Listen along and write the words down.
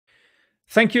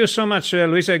Thank you so much,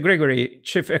 Louisa Gregory,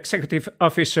 Chief Executive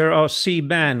Officer of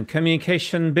CBAN,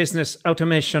 Communication Business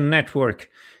Automation Network.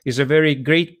 It's a very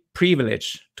great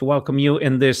privilege to welcome you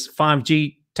in this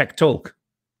 5G Tech Talk.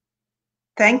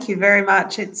 Thank you very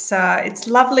much. It's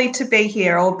lovely to be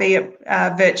here, albeit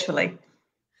virtually.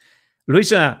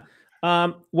 Louisa,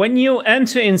 when you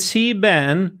enter in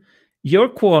CBAN, your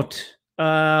quote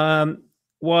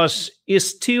is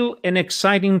still an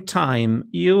exciting time.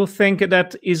 You think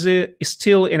that is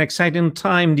still an exciting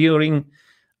time during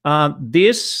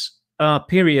this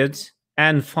period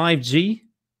and 5G?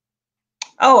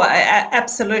 Oh,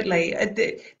 absolutely.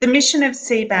 The mission of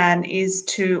CBAN is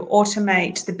to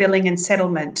automate the billing and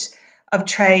settlement of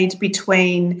trade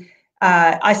between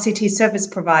ICT service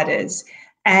providers.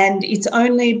 And it's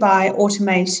only by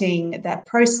automating that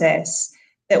process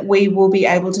that we will be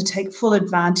able to take full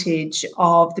advantage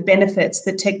of the benefits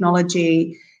that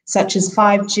technology such as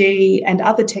 5G and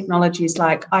other technologies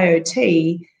like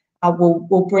IoT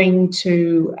will bring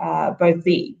to both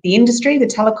the industry, the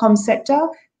telecom sector,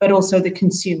 but also the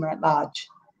consumer at large.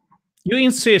 You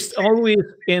insist always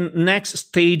in next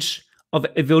stage of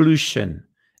evolution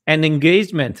and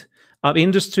engagement of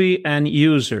industry and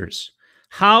users.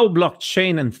 How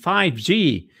blockchain and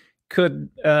 5G could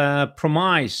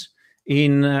promise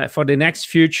for the next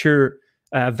future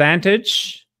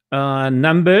vantage,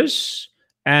 numbers,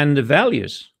 and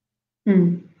values?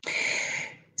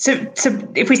 So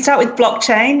if we start with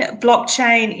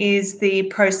blockchain is the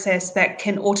process that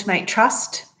can automate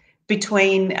trust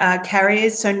between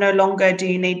carriers. So no longer do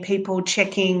you need people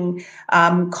checking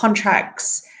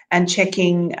contracts and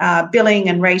checking billing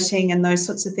and rating and those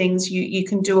sorts of things. You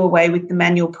can do away with the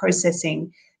manual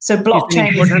processing. So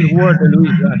blockchain is an important word,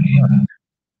 Louisa.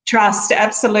 Trust,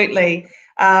 absolutely.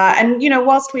 And, you know,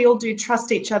 whilst we all do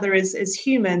trust each other as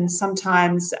humans,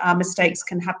 sometimes mistakes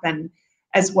can happen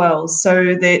as well.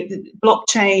 So the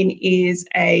blockchain is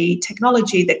a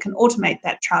technology that can automate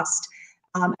that trust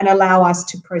and allow us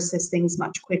to process things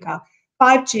much quicker.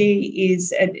 5G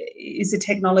is a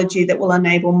technology that will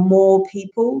enable more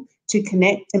people to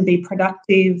connect and be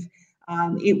productive.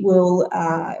 It will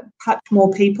touch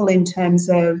more people in terms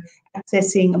of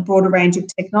accessing a broader range of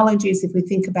technologies. If we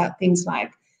think about things like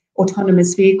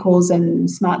autonomous vehicles and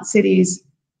smart cities,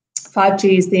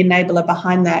 5G is the enabler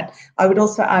behind that. I would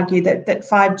also argue that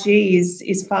 5G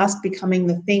is fast becoming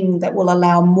the thing that will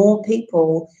allow more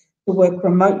people to work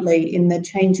remotely in the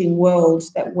changing world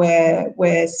that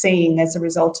we're seeing as a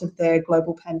result of the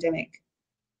global pandemic.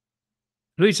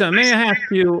 Louisa, may I ask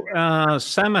you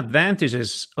some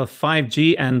advantages of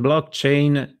 5G and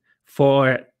blockchain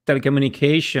for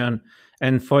telecommunication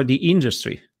and for the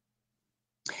industry?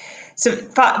 So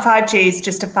 5G is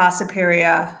just a far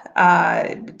superior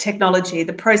technology.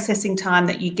 The processing time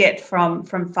that you get from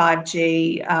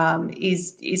 5G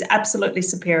is absolutely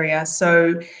superior.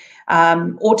 So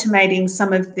automating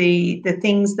some of the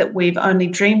things that we've only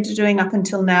dreamed of doing up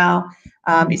until now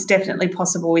is definitely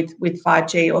possible with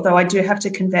 5G. Although I do have to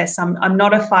confess, I'm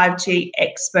not a 5G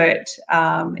expert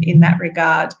in that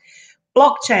regard.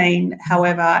 Blockchain,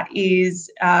 however, is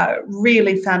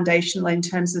really foundational in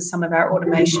terms of some of our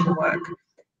automation work.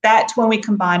 That, when we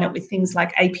combine it with things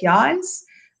like APIs,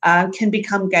 can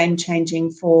become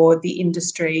game-changing for the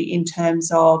industry in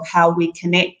terms of how we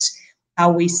connect,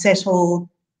 how we settle,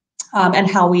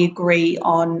 and how we agree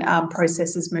on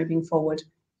processes moving forward.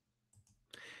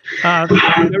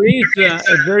 There is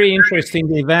a very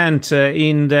interesting event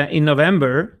in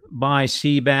November by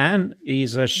CBAN.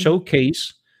 Is a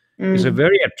showcase. It's a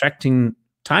very attracting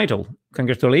title.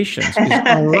 Congratulations. It's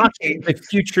Unlocking the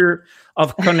Future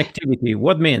of Connectivity.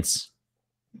 What means?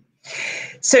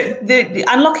 So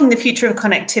unlocking the future of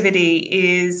connectivity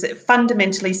is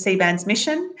fundamentally CBAN's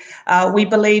mission. We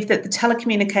believe that the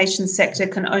telecommunications sector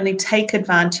can only take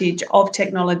advantage of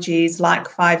technologies like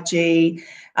 5G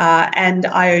and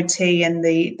IoT and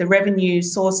the revenue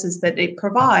sources that it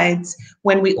provides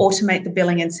when we automate the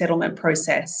billing and settlement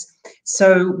process.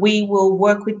 So we will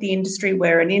work with the industry.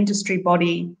 We're an industry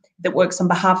body that works on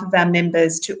behalf of our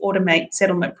members to automate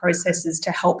settlement processes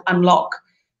to help unlock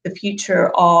the future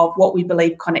of what we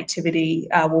believe connectivity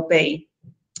will be.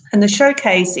 And the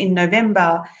showcase in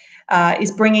November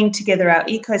is bringing together our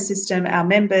ecosystem, our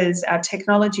members, our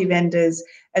technology vendors,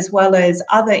 as well as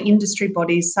other industry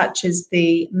bodies such as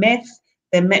the MEF,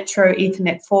 the Metro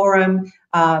Ethernet Forum,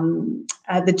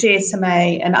 the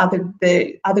GSMA, and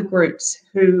other groups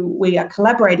who we are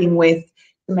collaborating with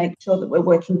to make sure that we're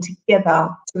working together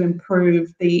to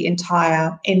improve the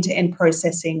entire end-to-end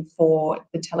processing for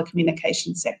the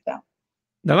telecommunications sector.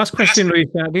 The last question,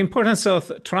 Louisa, the importance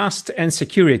of trust and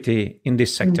security in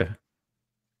this sector.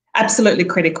 Absolutely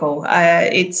critical.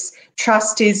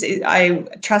 Trust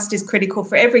is critical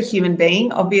for every human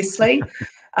being, obviously,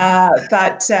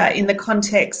 but in the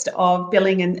context of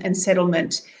billing and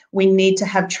settlement, we need to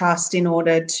have trust in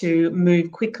order to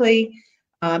move quickly.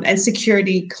 And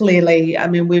security, clearly, I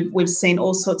mean, we've seen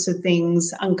all sorts of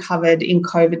things uncovered in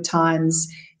COVID times,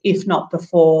 if not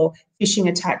before. Phishing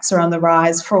attacks are on the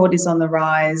rise, fraud is on the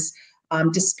rise,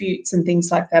 disputes and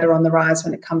things like that are on the rise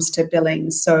when it comes to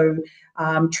billing. So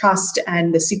trust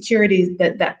and the security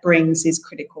that brings is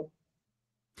critical.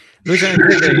 Louisa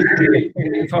Gregory,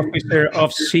 Chief Officer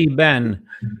of CBAN,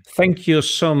 thank you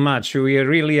so much. We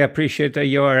really appreciate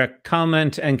your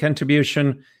comment and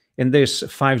contribution in this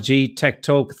 5G Tech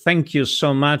Talk. Thank you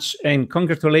so much, and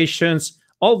congratulations.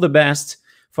 All the best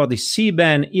for the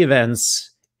CBAN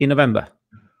events in November.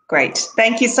 Great.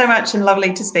 Thank you so much, and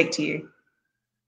lovely to speak to you.